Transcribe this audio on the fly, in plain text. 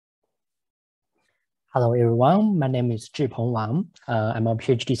Hello, everyone. My name is Zhipeng Wang. I'm a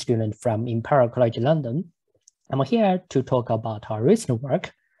PhD student from Imperial College London. I'm here to talk about our recent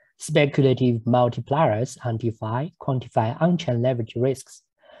work, Speculative Multipliers on DeFi, Quantifying On-Chain Leverage Risks.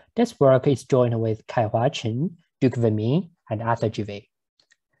 This work is joined with Kaihua Chen, Minh, and Arthur Gervais.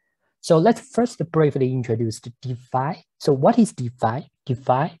 So let's first briefly introduce the DeFi. So what is DeFi?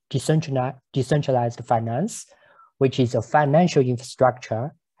 DeFi, decentralized finance, which is a financial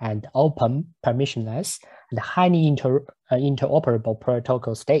infrastructure and open, permissionless, and highly interoperable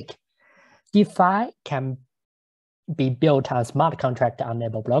protocol stack. DeFi can be built on smart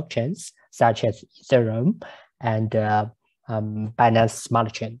contract-enabled blockchains, such as Ethereum and Binance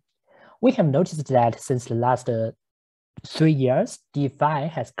Smart Chain. We have noticed that since the last 3 years, DeFi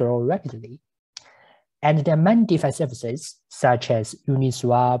has grown rapidly. And there are many DeFi services, such as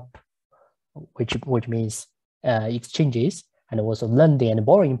Uniswap, which means exchanges, and also lending and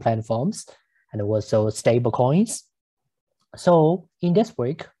borrowing platforms, and also stable coins. So in this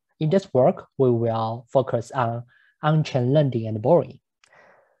work, we will focus on on-chain lending and borrowing.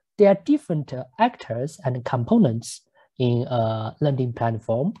 There are different actors and components in a lending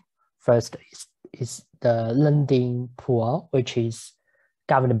platform. First is the lending pool, which is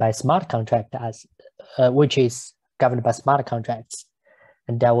governed by smart contracts, and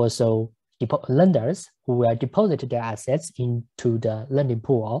there are also lenders who will deposit their assets into the lending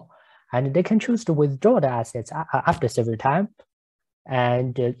pool, and they can choose to withdraw the assets after several times,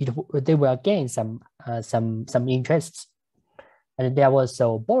 and they will gain some interests. And there are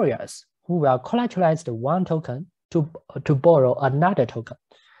also borrowers who will collateralize the one token to borrow another token.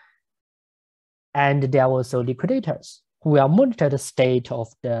 And there are also liquidators who will monitor the state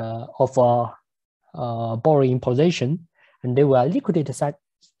of borrowing position, and they will liquidate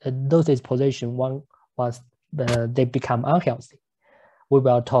those positions once they become unhealthy. We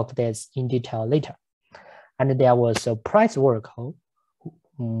will talk this in detail later. And there was a price oracle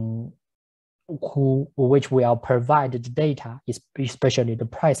which will provide the data, especially the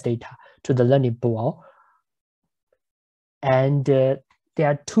price data, to the lending pool. And there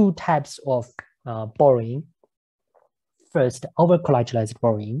are two types of borrowing. First, over-collateralized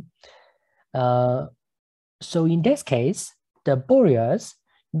borrowing. So in this case, the borrowers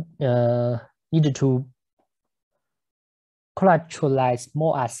need to collateralize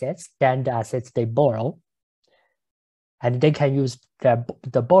more assets than the assets they borrow, and they can use the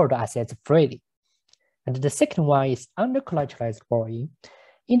borrowed assets freely. And the second one is under-collateralized borrowing.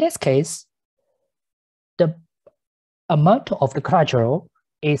 In this case, the amount of the collateral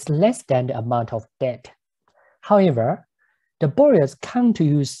is less than the amount of debt. However, the borrowers cannot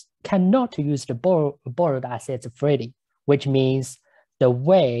use the borrowed assets freely, which means the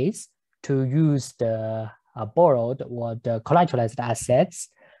ways to use the borrowed or the collateralized assets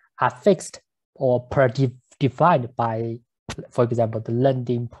are fixed or defined by, for example, the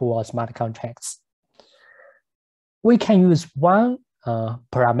lending pool or smart contracts. We can use one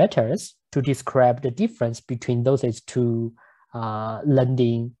parameters to describe the difference between those two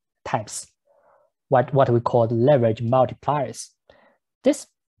lending types, what we call the leverage multipliers. This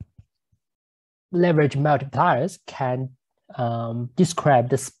leverage multipliers can describe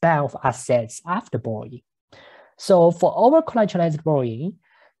the span of assets after borrowing. So for over-collateralized borrowing,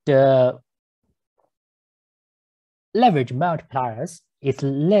 the leverage multipliers is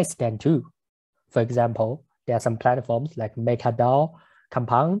less than 2. For example, there are some platforms like MakerDAO,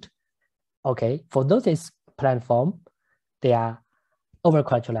 Compound. Okay, for those platforms, they are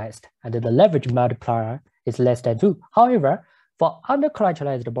over-collateralized, and the leverage multiplier is less than 2. However, for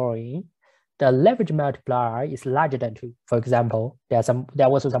under-collateralized borrowing, the leverage multiplier is larger than 2. For example, there are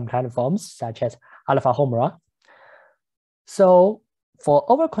also some platforms such as Alpha Homura. So for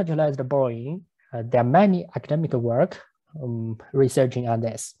over-collateralized borrowing, there are many academic work researching on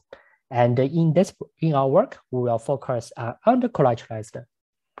this. And in our work, we will focus on under-collateralized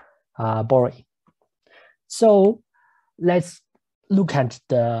borrowing. So let's look at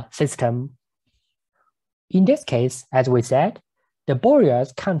the system. In this case, as we said, the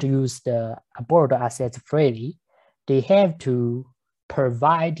borrowers can't use the borrowed assets freely. They have to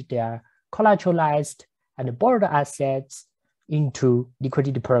provide their collateralized and borrowed assets into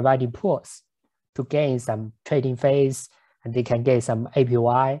liquidity providing pools to gain some trading fees, and they can get some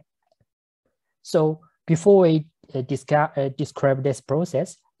APY. So before we describe this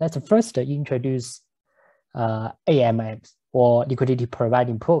process, let's first introduce AMMs, or liquidity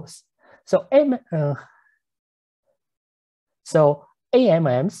providing pools. So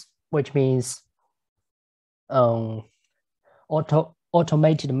AMMs, which means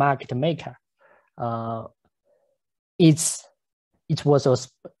automated market maker, it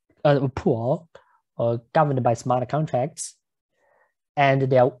was a pool or governed by smart contracts, and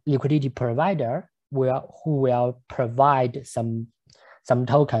their liquidity provider who will provide some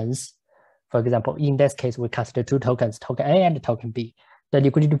tokens. For example, in this case, we consider two tokens, token A and token B. The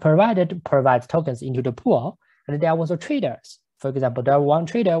liquidity provider provides tokens into the pool, and there are also traders. For example, there are one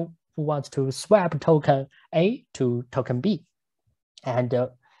trader who wants to swap token A to token B. And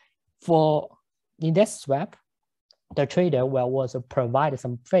in this swap, the trader will also provide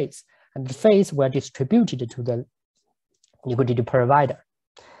some fees, and the fees were distributed to the liquidity provider.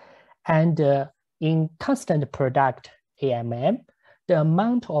 And in constant product AMM, the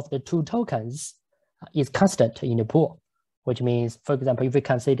amount of the two tokens is constant in the pool, which means, for example, if we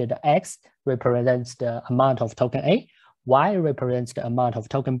consider the X represents the amount of token A, Y represents the amount of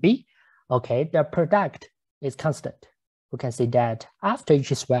token B, okay, the product is constant. We can see that after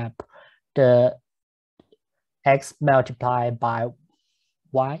each swap, the X multiplied by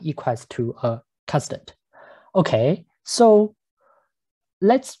Y equals to a constant. Okay, so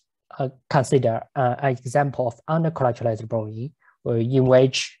let's consider an example of under-collateralized borrowing, in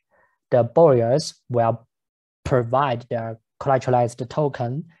which the borrowers will provide their collateralized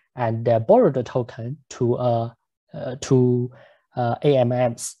token and their borrowed token to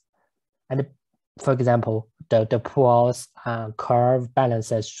AMMs. And for example, the pool's curve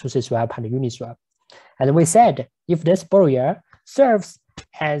balances SusiSwap and Uniswap. And we said if this borrower serves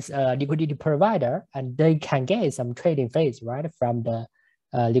as a liquidity provider, and they can get some trading fees, right, from the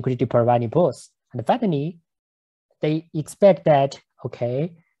liquidity providing pools. And finally, they expect that,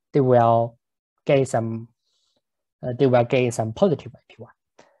 okay, they will gain some positive APY.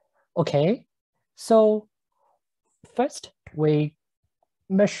 Okay, so first we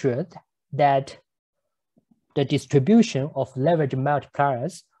measured that the distribution of leverage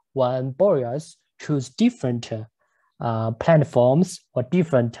multipliers when borrowers choose different platforms or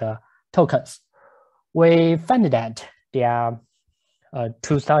different tokens. We found that there are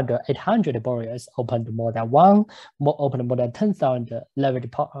 2,800 borrowers opened more than 10,000 leverage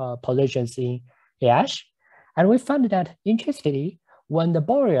positions in AH. And we found that, interestingly, when the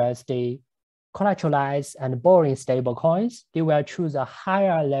borrowers, they collateralize and borrowing stable coins, they will choose a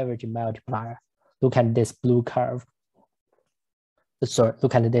higher leverage multiplier. Look at this blue curve. Sorry,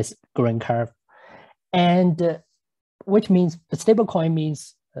 look at this green curve. And which means a stable coin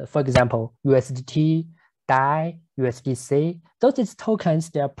means, for example, USDT, DAI, USDC, those tokens,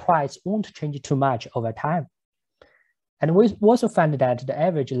 their price won't change too much over time. And we also found that the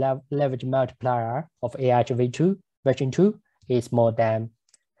average leverage multiplier of AHV2 version 2 is more than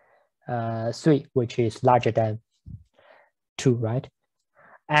 3, which is larger than 2, right?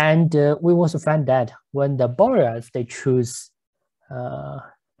 And we also found that when the borrowers, they choose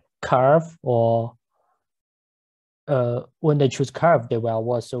curve, or when they choose curve, they will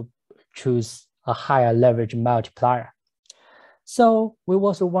also choose a higher leverage multiplier. So we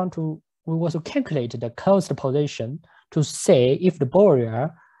also calculate the closed position to say if the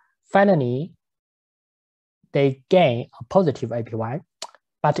borrower finally they gain a positive APY.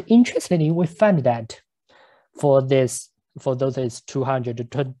 But interestingly, we find that for those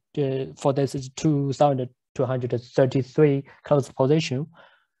 2,233 closed position,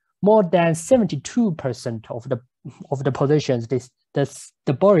 more than 72% of the positions,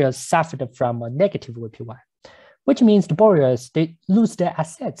 the borrowers suffered from a negative APY, which means the borrowers, they lose their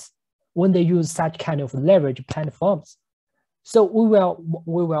assets when they use such kind of leverage platforms. So we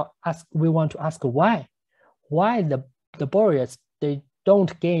want to ask why the borrowers, they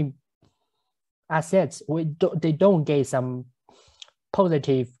don't gain assets, they don't get some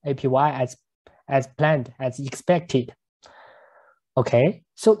positive APY as planned, as expected. Okay,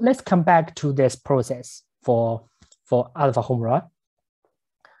 so let's come back to this process for Alpha Homura.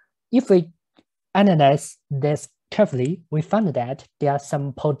 If we analyze this carefully, we found that there are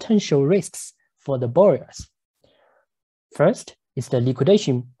some potential risks for the borrowers. First is the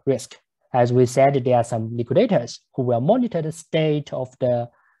liquidation risk. As we said, there are some liquidators who will monitor the state of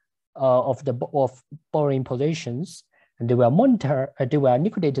borrowing positions, and they will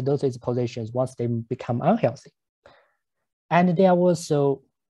liquidate those positions once they become unhealthy. And there are also,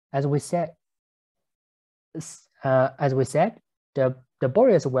 as we said, the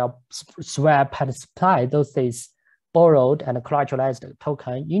borrowers will swap and supply those borrowed and collateralized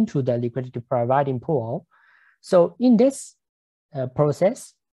token into the liquidity providing pool. So in this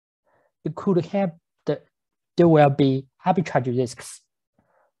process, it could have there will be arbitrage risks.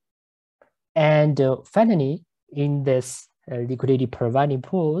 And finally, in this liquidity providing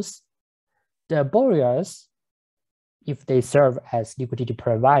pools, the borrowers, if they serve as liquidity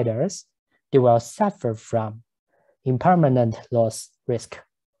providers, they will suffer from impermanent loss risk.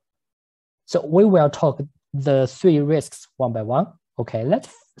 So we will talk the three risks one by one. Okay,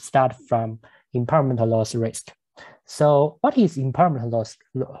 let's start from impermanent loss risk. So what is impermanent loss?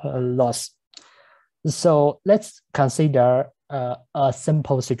 So let's consider a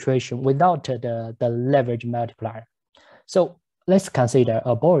simple situation without the leverage multiplier. So let's consider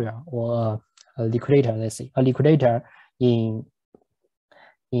a borrower or a liquidator, let's say a liquidator in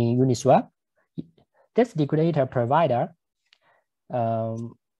Uniswap. This liquidator provider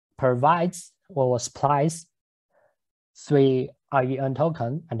provides or supplies 3 REN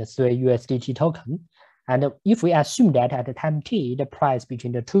token and 3 USDT token. And if we assume that at the time t, the price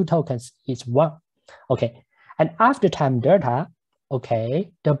between the two tokens is 1, okay. And after time delta,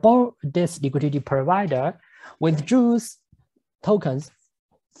 okay, this liquidity provider withdraws tokens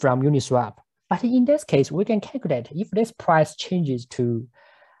from Uniswap. But in this case, we can calculate if this price changes to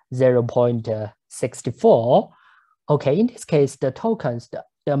 0.64, okay, in this case, the tokens,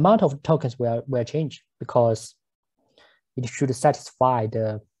 the amount of tokens will change because it should satisfy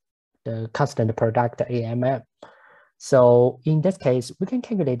the constant product AMM. So in this case, we can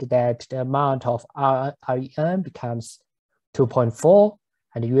calculate that the amount of REN becomes 2.4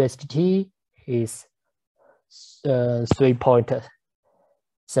 and USDT is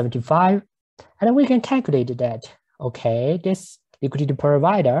 3.75. And we can calculate that, okay, this liquidity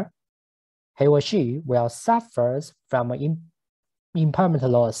provider, he or she will suffer from an impermanent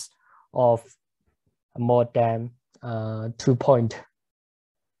loss of more than 2%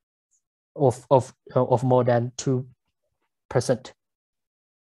 of more than 2%.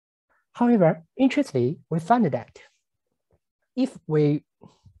 However, interestingly, we found that if we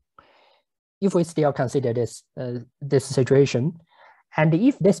still consider this situation, and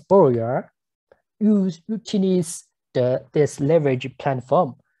if this borrower utilizes this leverage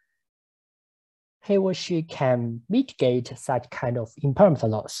platform, he or she can mitigate such kind of impermanent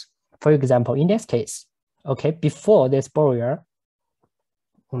loss. For example, in this case, okay, before this borrower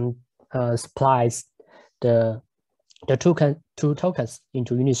supplies the two tokens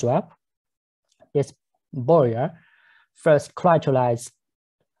into Uniswap, this borrower first collateralize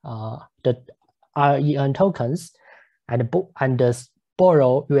the REN tokens and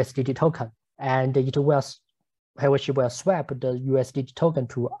borrow USDT token, and he or she will swap the USDT token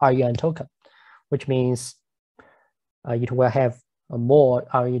to REN token, which means it will have a more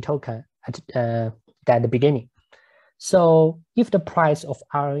REN token than the beginning. So if the price of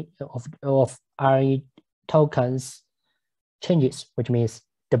REN tokens changes, which means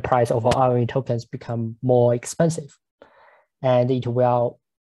the price of REN tokens become more expensive, and the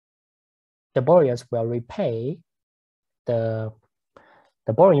borrowers will repay the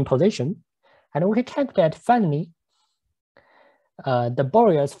borrowing position, and we can calculate finally the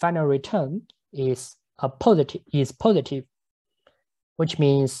borrower's final return is positive, which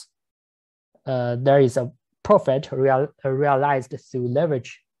means there is a profit realized through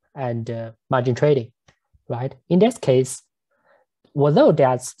leverage and margin trading, right? In this case, although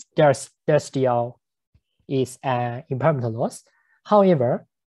there still is an impermanent loss, however,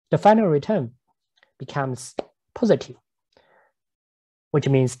 the final return becomes positive, which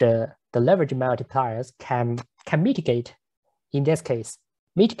means the leverage multipliers can mitigate, in this case,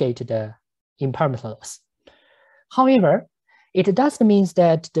 mitigate the impermanent loss. However, it doesn't mean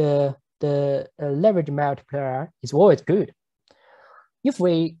that the leverage multiplier is always good. If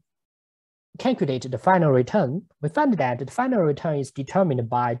we calculate the final return, we find that the final return is determined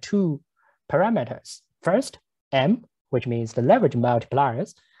by two parameters. First, M, which means the leverage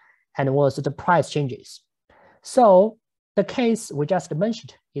multipliers, and also the price changes. So the case we just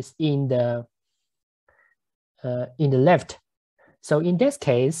mentioned is in the left. So in this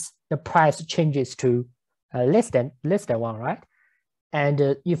case, the price changes to less than 1, right?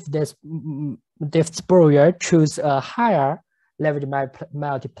 And if this borrower choose a higher leverage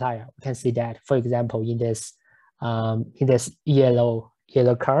multiplier, we can see that, for example, in this yellow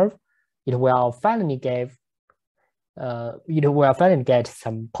curve, it will finally get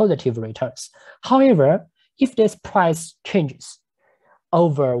some positive returns. However, if this price changes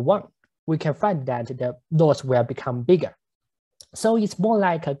over 1, we can find that the loss will become bigger. So it's more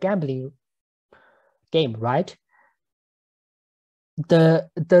like a gambling game, right? The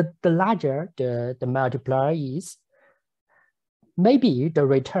larger the multiplier is, maybe the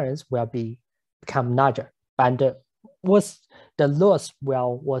returns will become larger, but the loss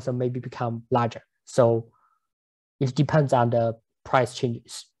will also maybe become larger. So it depends on the price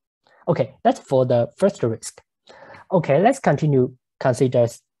changes. Okay, that's for the first risk. Okay, let's continue to consider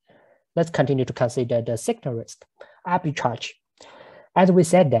the second risk, arbitrage. As we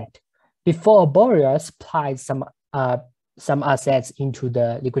said that before a borrower supplies some some assets into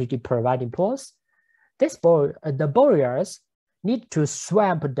the liquidity providing pools, the borrowers need to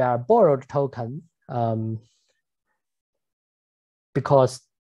swap their borrowed token because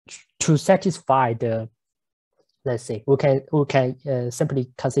to satisfy the, let's say, we can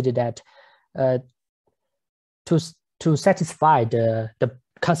simply consider that to satisfy the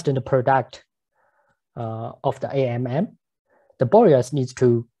constant product of the AMM, the borrowers need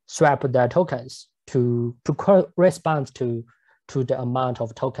to swap their tokens to correspond to the amount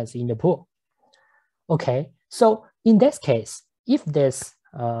of tokens in the pool. Okay, so in this case, if this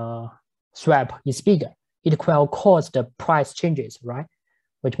swap is bigger, it will cause the price changes, right?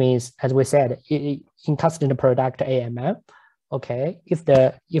 Which means, as we said, in constant product AMM, okay, if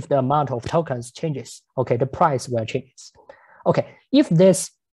the amount of tokens changes, okay, the price will change. Okay, if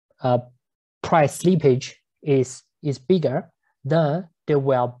this price slippage is bigger, then they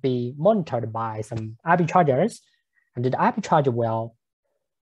will be monitored by some arbitrageurs, and the arbitrage will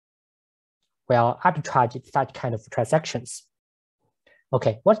arbitrage such kind of transactions.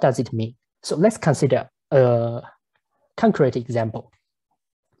 Okay, what does it mean? So let's consider a concrete example.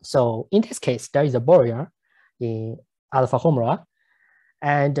 So in this case, there is a borrower in Alpha Homura,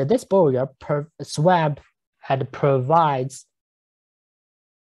 and this borrower swap and provides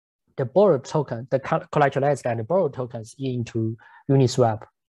the borrowed token, the collateralized and borrowed tokens into Uniswap.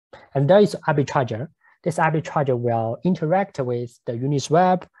 And there is arbitrager. This arbitrager will interact with the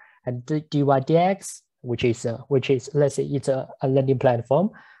Uniswap and the DYDX, which is let's say it's a lending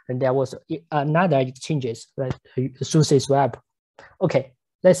platform. And there was another exchanges like SushiSwap. Okay,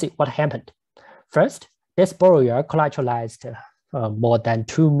 let's see what happened. First, this borrower collateralized more than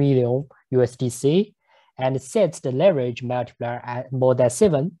 2 million USDC and sets the leverage multiplier at more than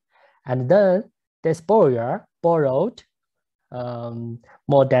 7. And then this borrower borrowed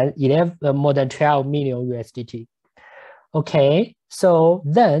more than 12 million USDT. Okay, so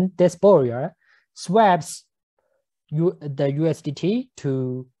then this borrower swaps the USDT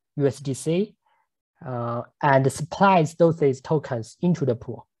to USDC and supplies those tokens into the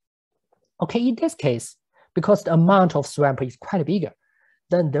pool. Okay, in this case, because the amount of swap is quite bigger,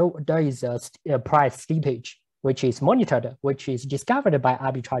 then there is a price slippage, which is monitored, which is discovered by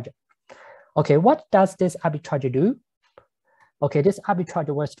arbitrager. Okay, what does this arbitrager do? Okay, this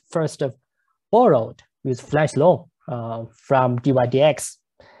arbitrager was first borrowed with flash loan from DYDX,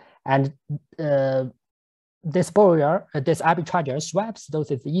 and this arbitrager swaps those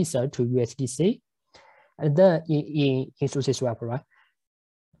Ether to USDC, and then in SushiSwap, right,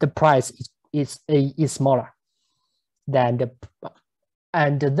 the price is smaller than the,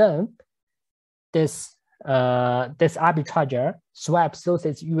 and then this arbitrager swaps those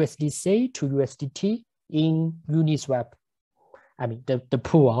USDC to USDT in Uniswap. I mean the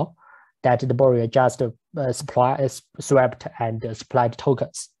pool that the borrower just swapped and supplied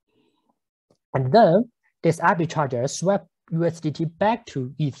tokens. And then this arbitrager swap USDT back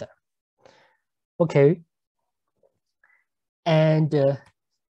to Ether. Okay. And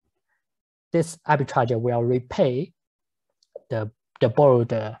this arbitrager will repay the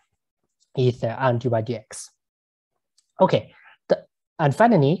borrowed Ether on DYDX. Okay, and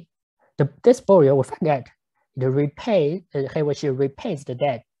finally, this borrower will find that he or she repays the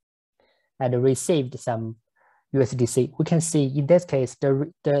debt and received some USDC. We can see in this case,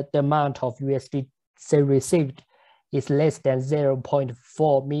 the amount of USDC received is less than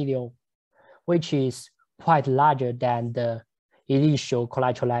 0.4 million, which is quite larger than the initial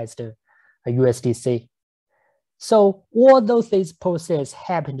collateralized USDC. So all those processes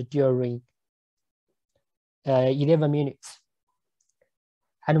happened during 11 minutes.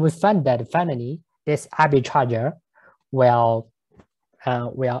 And we found that finally, this arbitrager got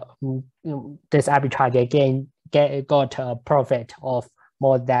a profit of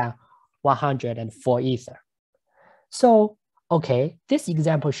more than 104 Ether. So, okay, this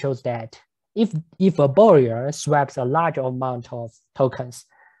example shows that if a borrower swaps a large amount of tokens,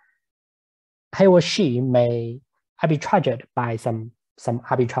 he or she may arbitraged by some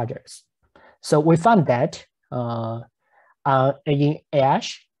arbitrageurs. So we found that in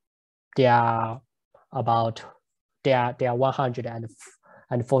Ash, there are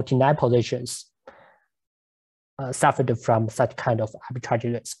 149 positions suffered from such kind of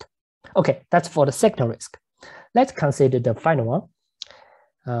arbitrage risk. Okay, that's for the second risk. Let's consider the final one,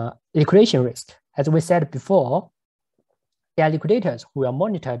 liquidation risk. As we said before, there are liquidators who will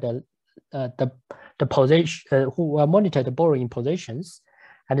monitor the position, who will monitor the borrowing positions,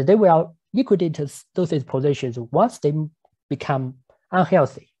 and they will liquidate those positions once they become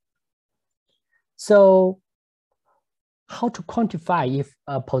unhealthy. So how to quantify if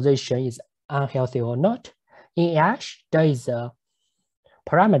a position is unhealthy or not? In AH, there is a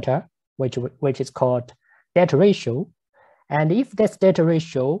parameter which is called data ratio. And if this data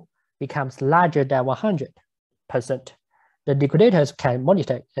ratio becomes larger than 100%, the liquidators can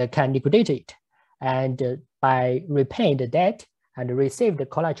liquidate it, and by repaying the debt and receive the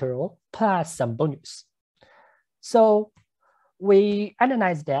collateral plus some bonus. So we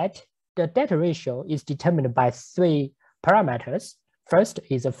analyze that the data ratio is determined by 3 parameters. First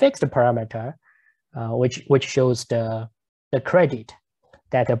is a fixed parameter, which shows the credit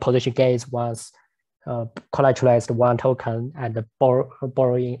that a position gains once collateralized one token and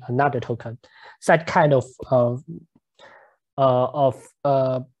borrowing another token. Such kind of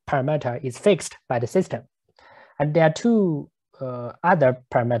parameter is fixed by the system. And there are 2 other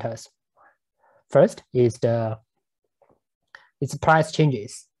parameters. First is price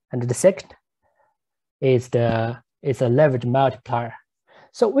changes, and the second is a leverage multiplier.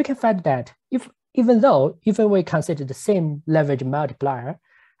 So we can find that even we consider the same leverage multiplier,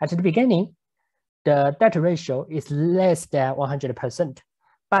 at the beginning, the data ratio is less than 100%.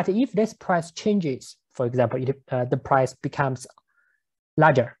 But if this price changes, for example, the price becomes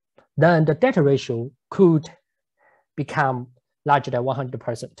larger, then the data ratio could become larger than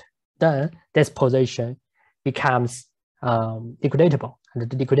 100%. Then this position becomes liquidatable, and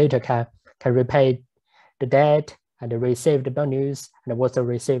the liquidator can repay the debt and receive the bonus and also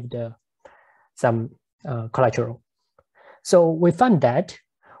receive some collateral. So we found that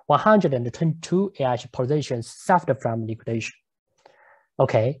 122 AH positions suffered from liquidation.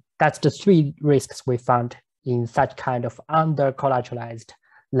 Okay, that's the 3 risks we found in such kind of under-collateralized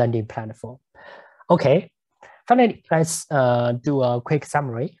lending platform. Okay, finally, let's do a quick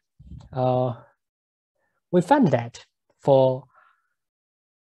summary. We found that for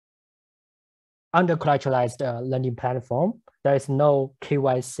under-collateralized lending platform, there is no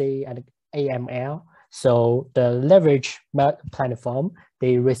KYC and AML. So the leverage platform,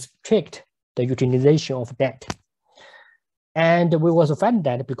 they restrict the utilization of debt. And we also find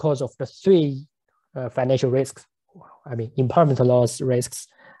that because of the 3 financial risks, impairment loss risks,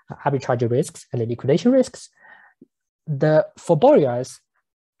 arbitrage risks, and the liquidation risks, for borrowers,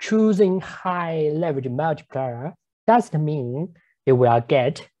 choosing high leverage multiplier doesn't mean they will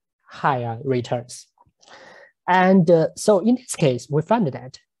get higher returns. And so in this case, we found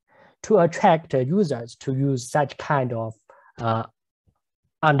that to attract users to use such kind of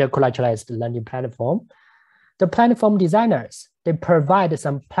under-collateralized lending platform, the platform designers, they provide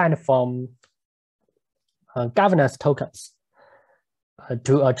some platform governance tokens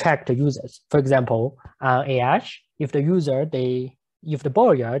to attract the users. For example, on AH, if the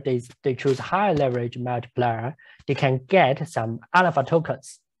borrower they choose high leverage multiplier, they can get some alpha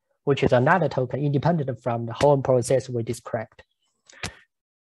tokens, which is another token independent from the whole process we described.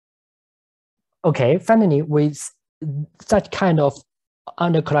 Okay, finally, with such kind of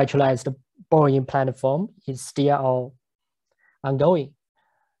under-collateralized borrowing platform is still ongoing.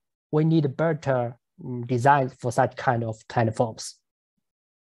 We need better design for such kind of platforms.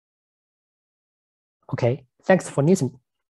 Okay, thanks for listening.